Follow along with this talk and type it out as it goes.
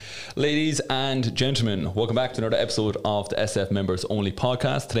Ladies and gentlemen, welcome back to another episode of the SF Members Only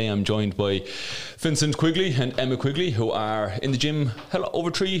podcast. Today I'm joined by Vincent Quigley and Emma Quigley, who are in the gym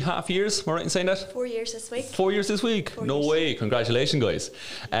over 3.5 years. Am I right in saying that? 4 years this week. 4 years this week? 4 No years. way. Congratulations, guys.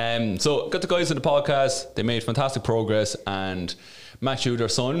 So got the guys in the podcast. They made fantastic progress, and Matthew, their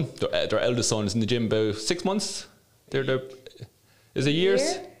son, their eldest son, is in the gym about 6 months. Is it years?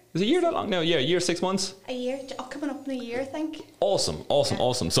 Year? Is it a year that long now? Yeah, a year, 6 months. A year, coming up in a year, I think. Awesome.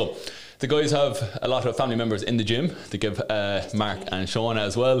 So the guys have a lot of family members in the gym. They give Mark and Shauna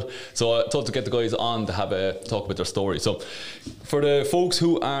as well. So I thought to get the guys on to have a talk about their story. So for the folks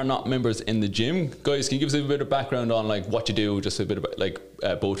who are not members in the gym, guys, can you give us a bit of background on like what you do, just a bit about like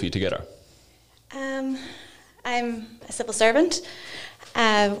both of you together? I'm a civil servant.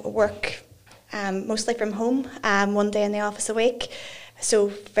 Work mostly from home, 1 day in the office a week. So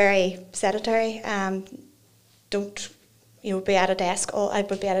very sedentary. Don't be at a desk. I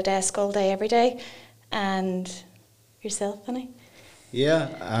would be at a desk all day, every day. And yourself, Vinny? Yeah,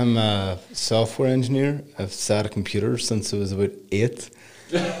 I'm a software engineer. I've sat at computers since I was about 8.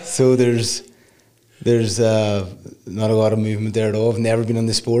 So there's not a lot of movement there at all. I've never been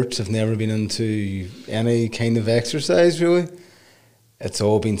into sports. I've never been into any kind of exercise, really. It's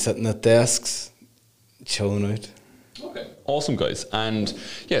all been sitting at desks, chilling out. Okay. Awesome, guys. And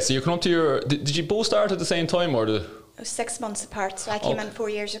yeah, so you're coming up to your... Did you both start at the same time, or It was 6 months apart. So I came in 4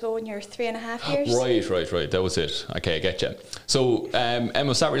 years ago and you're 3.5 years. Right. That was it. Okay, I get you. So,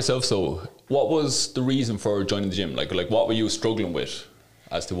 Emma, start with yourself. So, what was the reason for joining the gym? Like what were you struggling with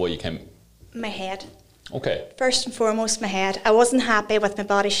as to why you came? My head. Okay. First and foremost, my head. I wasn't happy with my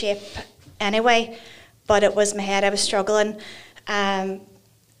body shape anyway, but it was my head. I was struggling. I'd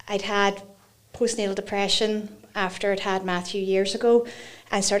had postnatal depression after I'd had Matthew years ago,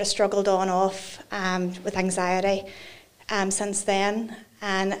 and sort of struggled on and off with anxiety since then.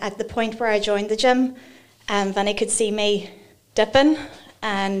 And at the point where I joined the gym, Vinny could see me dipping,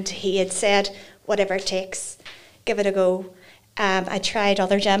 and he had said, whatever it takes, give it a go. I tried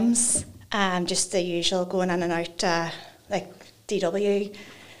other gyms, just the usual going in and out, like DW.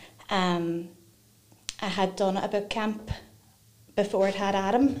 I had done a boot camp before it had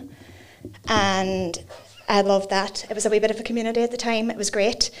Adam, and I loved that. It was a wee bit of a community at the time. It was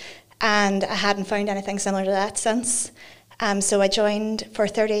great, and I hadn't found anything similar to that since. So I joined for a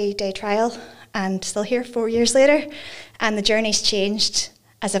 30-day trial, and still here 4 years later, and the journey's changed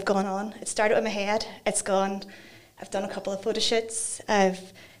as I've gone on. It started with my head. It's gone. I've done a couple of photo shoots. I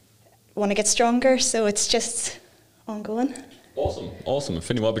want to get stronger, so it's just ongoing. Awesome. And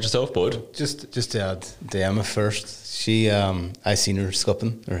Finny, what about yourself, bud? Just to add to Emma first, I seen her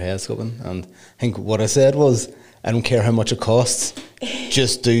scupping, her head scupping, and I think what I said was, I don't care how much it costs,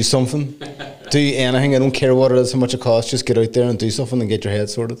 just do something. Do anything, I don't care what it is, how much it costs, just get out there and do something and get your head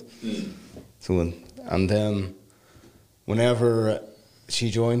sorted. So, and then whenever she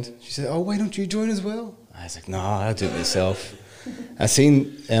joined, she said, why don't you join as well? I was like, no, I'll do it myself. I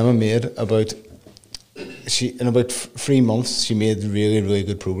seen Emma made in about 3 months, she made really, really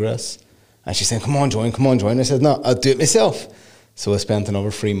good progress. And she said, come on, join. I said, no, I'll do it myself. So I spent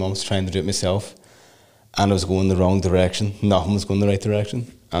another 3 months trying to do it myself. And I was going the wrong direction. Nothing was going the right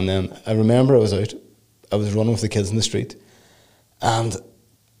direction. And then I remember I was running with the kids in the street. And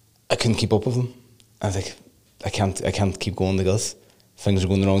I couldn't keep up with them. I was like, I can't keep going like this. Things are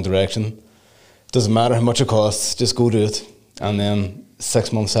going the wrong direction. Doesn't matter how much it costs, just go do it. And then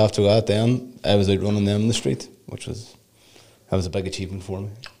 6 months after that, then I was out running them in the street, that was a big achievement for me.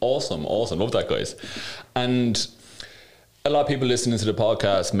 Awesome. Love that, guys. And a lot of people listening to the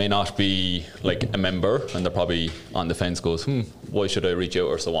podcast may not be like a member, and they're probably on the fence, goes, why should I reach out,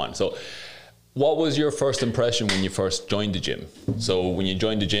 or so on. So what was your first impression when you first joined the gym? So when you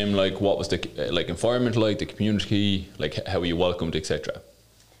joined the gym, like what was the environment like, the community, like how were you welcomed, etc.?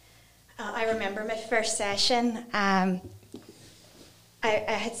 I remember my first session. I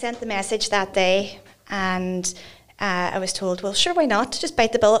had sent the message that day, and I was told, well, sure, why not? Just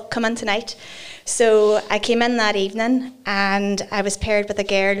bite the bullet, come in tonight. So I came in that evening, and I was paired with a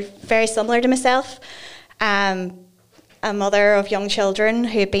girl very similar to myself, a mother of young children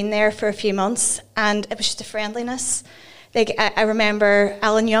who had been there for a few months, and it was just a friendliness. Like I remember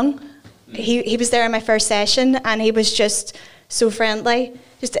Alan Young, he was there in my first session, and he was just so friendly.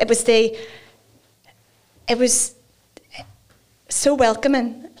 It was so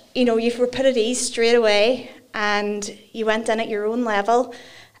welcoming. You were put at ease straight away, and you went in at your own level,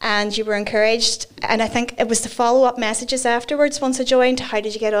 and you were encouraged. And I think it was the follow-up messages afterwards once I joined. How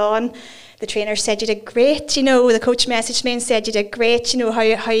did you get on? The trainer said you did great. You know, the coach messaged me and said you did great. You know, how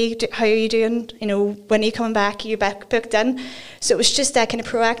are you doing? You know, when are you coming back? Are you back booked in? So it was just that kind of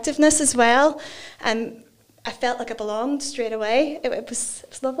proactiveness as well. And I felt like I belonged straight away. It was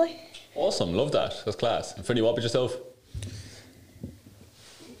lovely. Awesome, love that. That's class. And Vinny, what about yourself?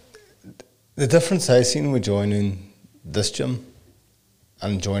 The difference I seen with joining this gym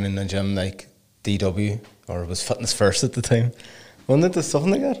and joining a gym like DW, or it was Fitness First at the time, wasn't it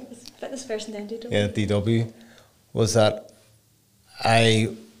something like that? It was Fitness First and then DW. Yeah, DW, was that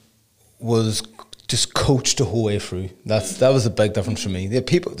I was just coached the whole way through. That was a big difference for me. The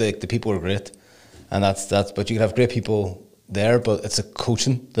people were great, and that's. But you could have great people there, but it's a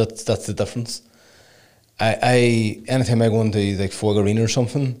coaching that's the difference. I anytime I go into like Fog Arena or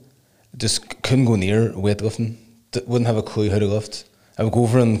something, just couldn't go near weightlifting. Wouldn't have a clue how to lift. I would go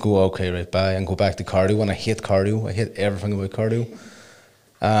over and go, okay, right, bye, and go back to cardio. And I hate cardio. I hate everything about cardio.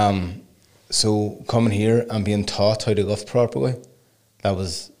 So coming here and being taught how to lift properly, it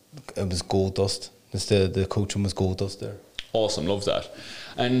was gold dust. Just the coaching was gold dust there. Awesome, love that.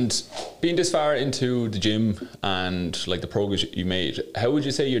 And being this far into the gym and like the progress you made, how would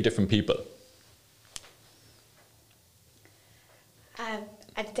you say you're different people? I'm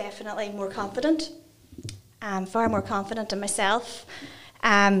definitely more confident. Far more confident in myself.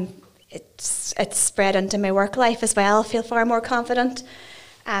 It's spread into my work life as well. I feel far more confident.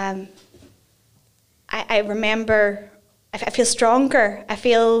 I remember, I feel stronger. I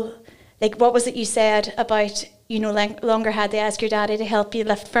feel like, what was it you said about, you no longer had to ask your daddy to help you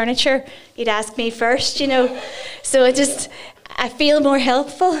lift furniture? He'd ask me first, you know. So I feel more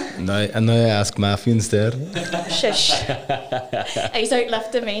helpful. Now I ask Matthew instead. Shush. He's out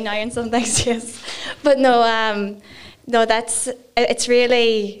lifting me now and some things, yes. But no, it's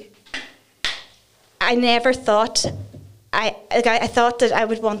really, I never thought, I thought that I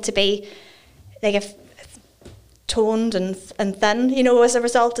would want to be like toned and thin, you know, as a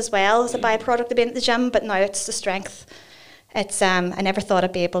result as well, as a byproduct of being at the gym, but now it's the strength. It's I never thought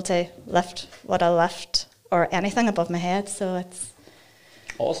I'd be able to lift what I lift or anything above my head, so it's...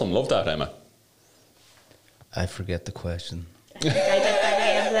 Awesome, love that, Emma. I forget the question. I think I did by the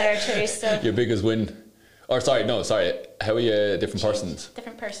end there too, so... Your biggest win? Or sorry, how are you different persons?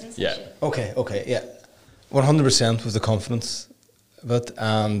 Different persons. Yeah. Okay, yeah. 100% was the confidence of it,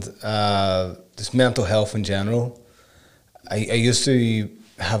 and just mental health in general. I used to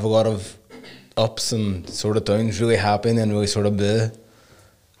have a lot of ups and sort of downs, really happy and really sort of bleh.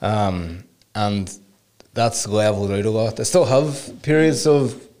 And that's leveled out a lot. I still have periods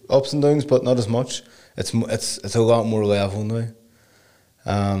of ups and downs, but not as much. It's a lot more level now.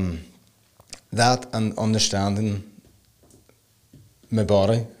 That and understanding my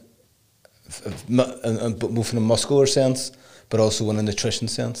body, both in a muscular sense, but also in a nutrition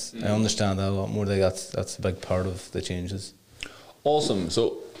sense. I understand that a lot more. Like that's a big part of the changes. Awesome.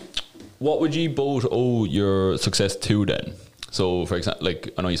 So, what would you both owe your success to then? So, for example,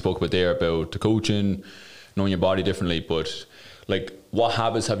 like I know you spoke about the coaching, knowing your body differently, but like what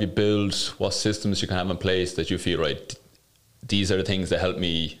habits have you built? What systems you can have in place that you feel, right, these are the things that help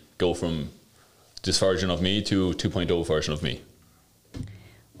me go from this version of me to 2.0 version of me?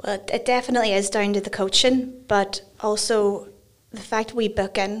 Well, it definitely is down to the coaching, but also the fact we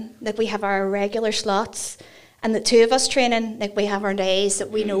book in, that we have our regular slots, and the two of us training, like we have our days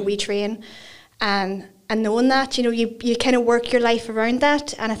that we know we train, and knowing that, you know, you kind of work your life around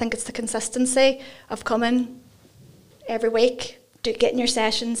that, and I think it's the consistency of coming every week, getting your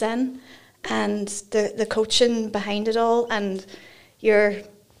sessions in, and the coaching behind it all, and your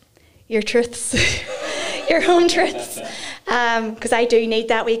truths, your own truths, because I do need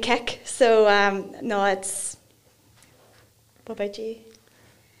that wee kick. So no, it's. What about you?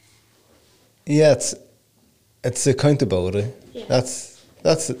 Yeah, it's accountability. Yeah. That's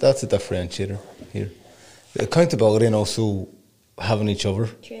a differentiator here. Accountability and also having each other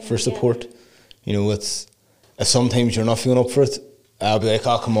for support. You know, it's sometimes you're not feeling up for it. I'll be like,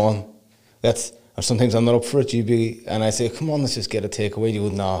 oh, come on, or sometimes I'm not up for it. And I say, come on, let's just get a takeaway. You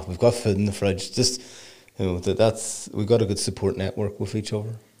go, nah, we've got food in the fridge. Just, you know, we've got a good support network with each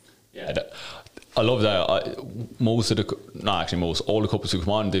other. Yeah, I love that. All the couples who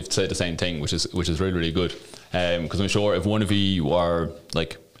come on, they've said the same thing, which is really, really good. Because I'm sure if one of you are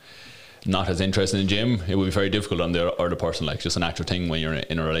like not as interested in gym, it would be very difficult on the other person. Like, just a natural thing when you're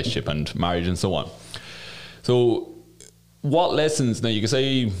in a relationship and marriage and so on. So, what lessons? Now you can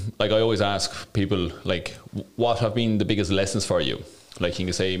say, like I always ask people, like, what have been the biggest lessons for you? Like, you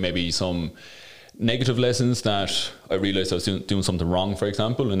can say maybe some negative lessons that I realised I was doing something wrong, for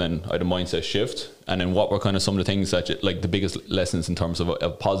example, and then I had a mindset shift? And then what were kind of some of the things that, like the biggest lessons in terms of a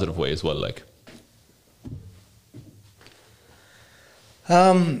positive way as well, like?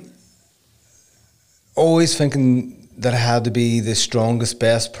 Always thinking that I had to be the strongest,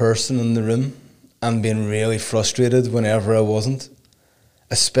 best person in the room, and being really frustrated whenever I wasn't,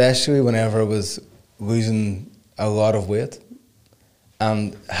 especially whenever I was losing a lot of weight,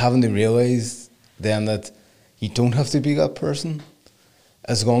 and having to realise then that you don't have to be that person.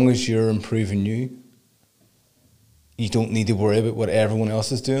 As long as you're improving you don't need to worry about what everyone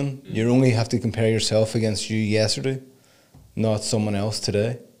else is doing. You only have to compare yourself against you yesterday, not someone else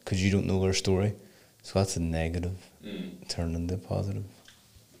today, because you don't know their story. So that's a negative turned into a positive.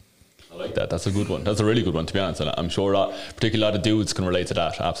 I like that. That's a good one. That's a really good one, to be honest. And I'm sure that particularly a lot of dudes can relate to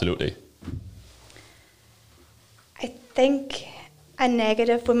that. Absolutely. I think a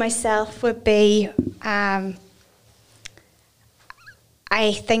negative with myself would be, I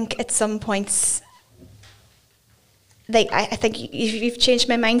think at some points, like I think you've changed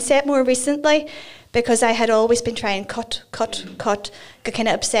my mindset more recently, because I had always been trying cut, got kind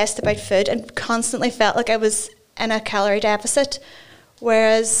of obsessed about food and constantly felt like I was in a calorie deficit,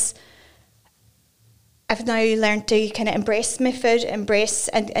 whereas I've now learned to kind of embrace my food, and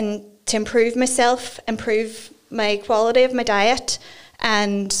to improve myself, improve my quality of my diet,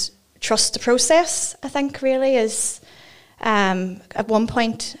 and trust the process. I think really is at one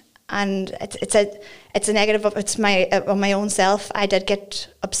point, and it's a negative. It's my on my own self. I did get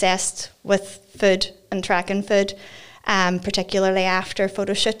obsessed with food and tracking food, particularly after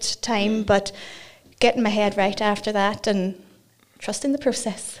photo shoot time. But getting my head right after that and trusting the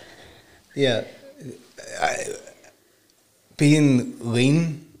process. Yeah. Being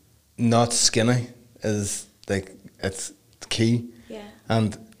lean, not skinny, is like it's key. Yeah.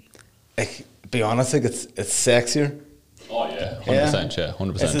 And like, be honest, like it's sexier. Oh yeah, 100%. Yeah,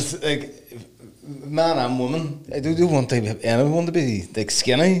 100%. It's just, like, man and woman, I do want to be, anyone want to be like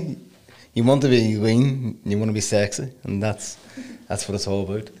skinny. You want to be lean. You want to be sexy, and that's what it's all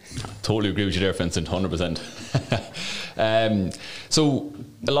about. Totally agree with you there, Vincent. 100%. So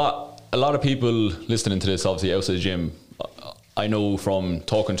a lot of people listening to this, obviously outside the gym, I know from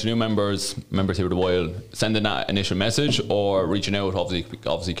talking to new members here with a while, sending that initial message or reaching out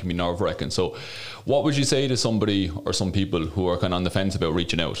obviously can be nerve-wracking. So what would you say to somebody or some people who are kind of on the fence about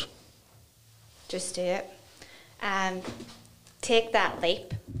reaching out? Just do it. Take that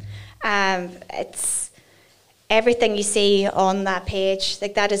leap. It's everything you see on that page,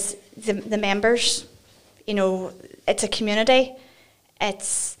 like that is the members. You know, it's a community.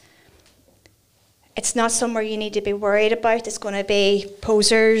 It's not somewhere you need to be worried about. It's going to be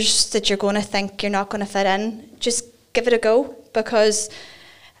posers that you're going to think you're not going to fit in. Just give it a go, because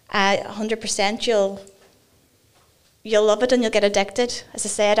 100% you'll love it and you'll get addicted. As I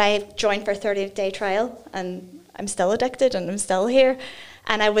said, I joined for a 30-day trial and I'm still addicted and I'm still here.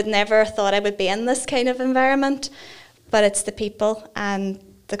 And I would never have thought I would be in this kind of environment, but it's the people and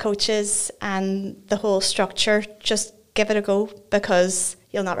the coaches and the whole structure. Just give it a go, because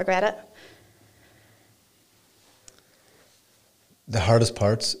you'll not regret it. The hardest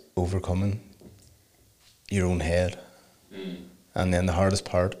part's overcoming your own head. And then the hardest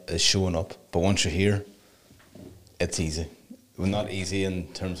part is showing up. But once you're here, it's easy. Well, not easy in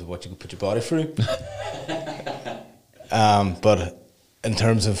terms of what you can put your body through. But in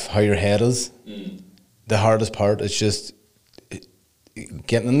terms of how your head is, the hardest part is just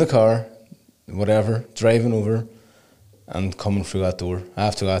getting in the car, whatever, driving over and coming through that door.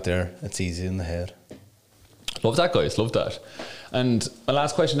 After that there, it's easy in the head. Love that, guys. Love that. And my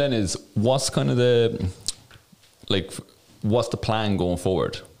last question then is, what's kind of what's the plan going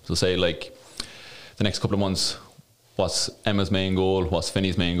forward? So say like the next couple of months, what's Emma's main goal? What's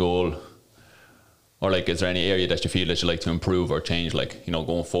Vinny's main goal? Or like, is there any area that you feel that you'd like to improve or change, like, you know,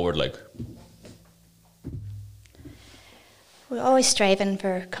 going forward, like? We're always striving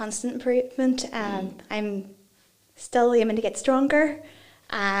for constant improvement. I'm still aiming to get stronger.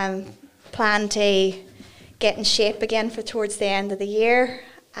 Plan to get in shape again for towards the end of the year.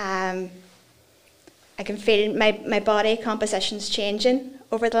 I can feel my body composition's changing.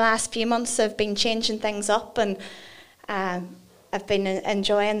 Over the last few months, I've been changing things up, and I've been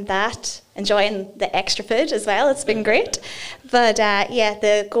enjoying that, enjoying the extra food as well. It's been great. But yeah,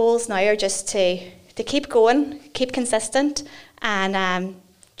 the goals now are just to keep going, keep consistent, and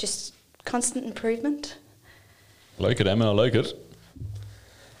just constant improvement. I like it, Emma, I like it.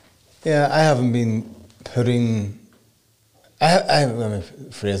 Yeah, I haven't been putting... I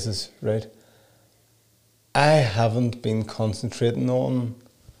have phrases, right? I haven't been concentrating on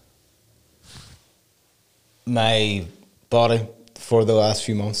my body for the last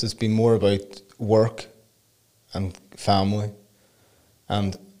few months has been more about work and family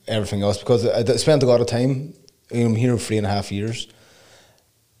and everything else, because I spent a lot of time. I'm here 3.5 years.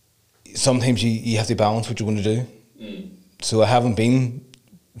 Sometimes you have to balance what you're going to do. So I haven't been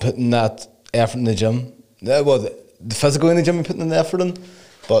putting that effort in the gym. Well, the physical in the gym I'm putting the effort in,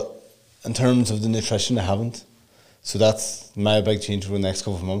 but in terms of the nutrition, I haven't. So that's my big change for the next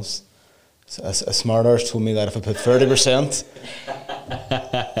couple of months. So a smart arse told me that if I put 30%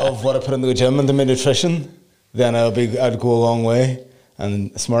 of what I put into the gym into my nutrition, then I'd go a long way.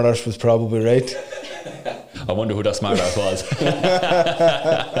 And smart arse was probably right. I wonder who that smart ass was.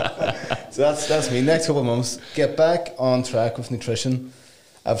 So that's me. Next couple of months, get back on track with nutrition.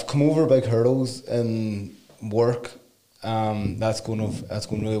 I've come over big hurdles in work. That's going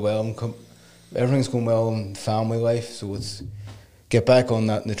really well. Everything's going well in family life. So it's get back on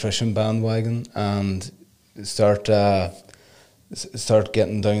that nutrition bandwagon and start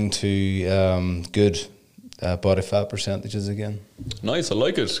getting down to good body fat percentages again. Nice, I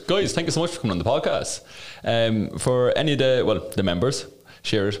like it. Guys, thank you so much for coming on the podcast. For any of the members,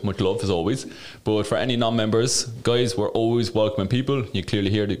 share it, much love as always. But for any non-members, guys, we're always welcoming people. You clearly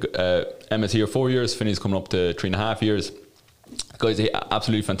hear Emma's here 4 years, Vinny's coming up to 3.5 years. Guys,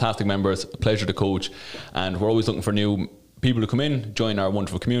 absolutely fantastic members, a pleasure to coach, and we're always looking for new people to come in, join our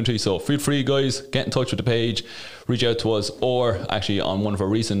wonderful community. So feel free, guys, get in touch with the page, reach out to us, or actually on one of our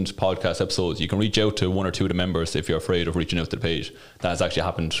recent podcast episodes, you can reach out to one or two of the members if you're afraid of reaching out to the page. That has actually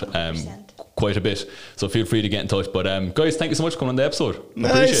happened quite a bit. So feel free to get in touch. But guys, thank you so much for coming on the episode.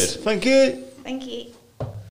 Nice. Appreciate it. Thank you. Thank you.